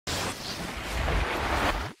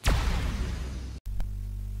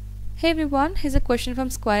Hey everyone, here's a question from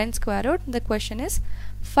Square and Square Root. The question is,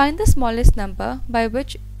 find the smallest number by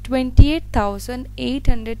which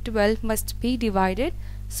 28,812 must be divided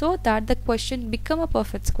so that the quotient become a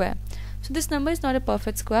perfect square. So this number is not a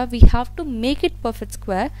perfect square. We have to make it perfect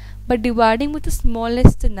square by dividing with the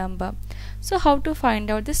smallest number. So how to find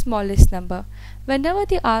out the smallest number? Whenever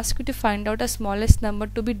they ask you to find out a smallest number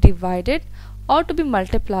to be divided or to be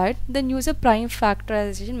multiplied, then use a prime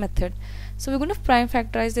factorization method. So we're going to prime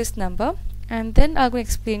factorize this number and then I'm going to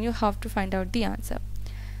explain you how to find out the answer.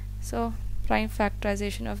 So prime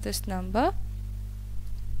factorization of this number.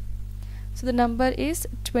 So the number is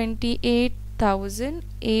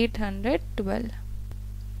 28,812.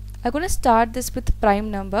 I'm going to start this with prime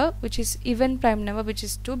number, which is even prime number, which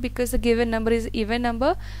is 2, because the given number is even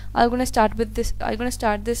number. I'm going to start with this. I'm going to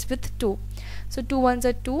start this with 2. So 2 ones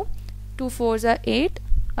are 2, 2 fours are 8.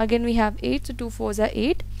 Again we have 8, so 2 fours are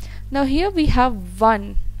 8. Now here we have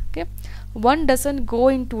 1. Okay, 1 doesn't go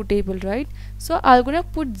in 2 table, right? So I'm gonna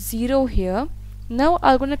put 0 here. Now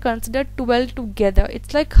I'm gonna consider 12 together.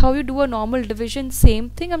 It's like how you do a normal division, same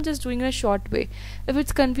thing. I'm just doing in a short way. If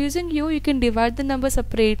it's confusing you, you can divide the number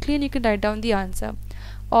separately and you can write down the answer.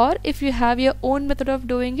 Or if you have your own method of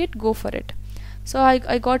doing it, go for it. So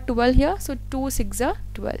I got 12 here. So 2 6 are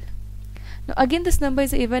 12. Now again this number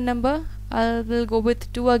is an even number. I will go with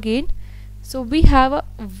 2 again. So we have a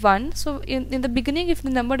 1. So in the beginning, if the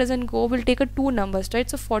number doesn't go, we'll take a 2 numbers, right?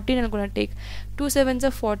 So 14 I'm gonna take. 2 sevens are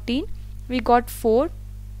 14. We got 4.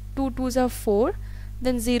 2 twos are 4.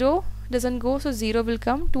 Then 0 doesn't go, so 0 will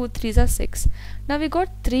come. 2 threes are 6. Now we got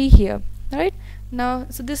 3 here, right? Now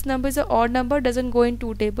so this number is an odd number, doesn't go in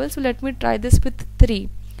 2 tables. So let me try this with 3.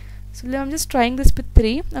 So I'm just trying this with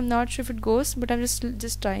 3. I'm not sure if it goes, but I'm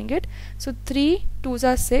just trying it. So 3 twos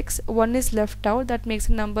are 6, 1 is left out, that makes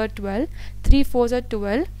the number 12. 3 fours are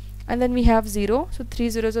 12, and then we have 0. So 3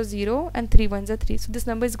 zeros are 0 and 3 ones are 3. So this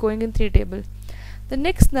number is going in 3 table. The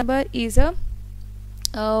next number is a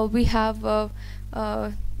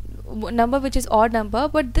number which is odd number,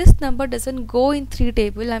 but this number doesn't go in 3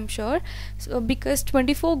 table, I'm sure. So because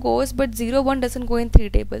 24 goes, but 0 1 doesn't go in 3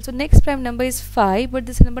 table. So next prime number is 5, but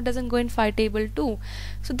this number doesn't go in 5 table too.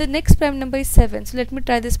 So the next prime number is 7. So let me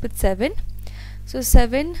try this with 7. So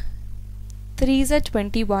 7 3s are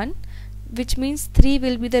 21, which means 3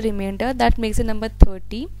 will be the remainder, that makes the number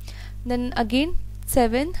 30. Then again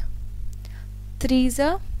 7 3s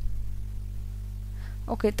are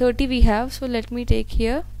 30 we have. So let me take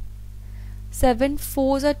here 7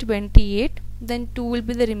 4s are 28, then 2 will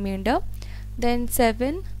be the remainder, then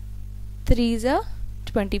 7 3s are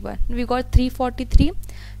 21. We got 343.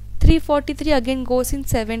 343 again goes in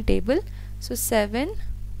 7 table. So 7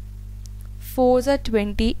 4s are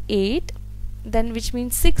 28, then which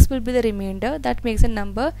means 6 will be the remainder, that makes a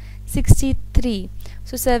number 63.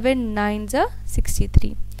 So 7 9s are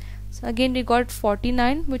 63. So again we got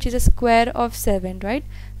 49, which is a square of 7, right?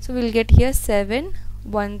 So we'll get here 7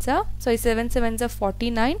 sevens are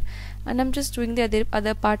 49, and I'm just doing the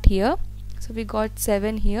other part here. So we got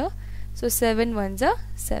 7 here. So 7 ones are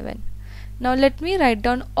 7. Now let me write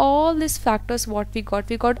down all these factors what we got.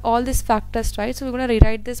 We got all these factors, right? So we're going to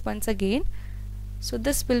rewrite this once again. So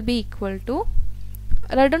this will be equal to,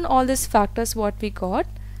 write down all these factors what we got,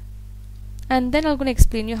 and then I'm going to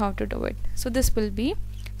explain you how to do it. So this will be,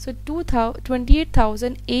 so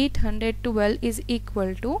 28,812 is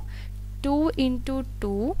equal to 2 into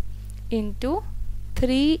 2 into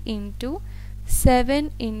 3 into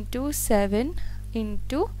 7 into 7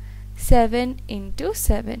 into 7 into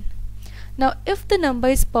 7. Now if the number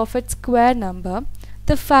is perfect square number,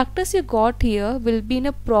 the factors you got here will be in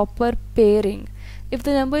a proper pairing. If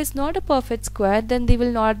the number is not a perfect square, then they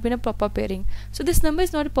will not be in a proper pairing. So this number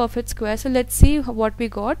is not a perfect square. So let's see what we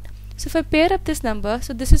got. So if I pair up this number,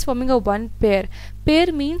 so this is forming a 1 pair.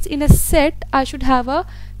 Pair means in a set I should have a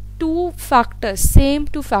 2 factors, same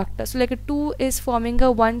 2 factors. So like a 2 is forming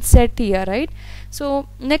a 1 set here, right? So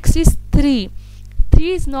next is 3.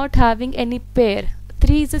 3 is not having any pair.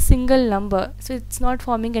 3 is a single number, so it's not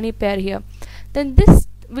forming any pair here. Then this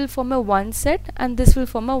will form a 1 set and this will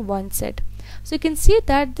form a 1 set. So you can see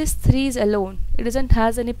that this 3 is alone, it doesn't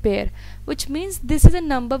has any pair, which means this is a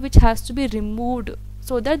number which has to be removed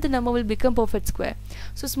so that the number will become perfect square.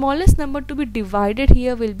 So smallest number to be divided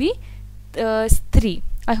here will be 3.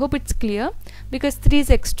 I hope it's clear, because 3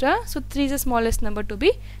 is extra, so 3 is the smallest number to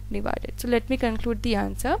be divided. So let me conclude the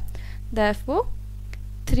answer. Therefore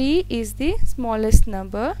 3 is the smallest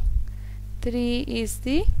number. 3 is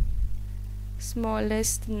the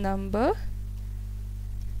smallest number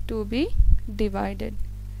to be divided.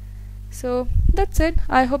 So that's it.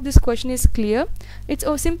 I hope this question is clear. It's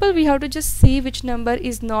so simple. We have to just see which number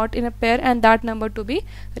is not in a pair and that number to be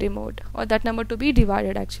removed, or that number to be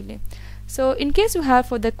divided actually. So in case you have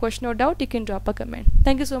further question or doubt, you can drop a comment.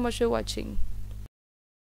 Thank you so much for watching.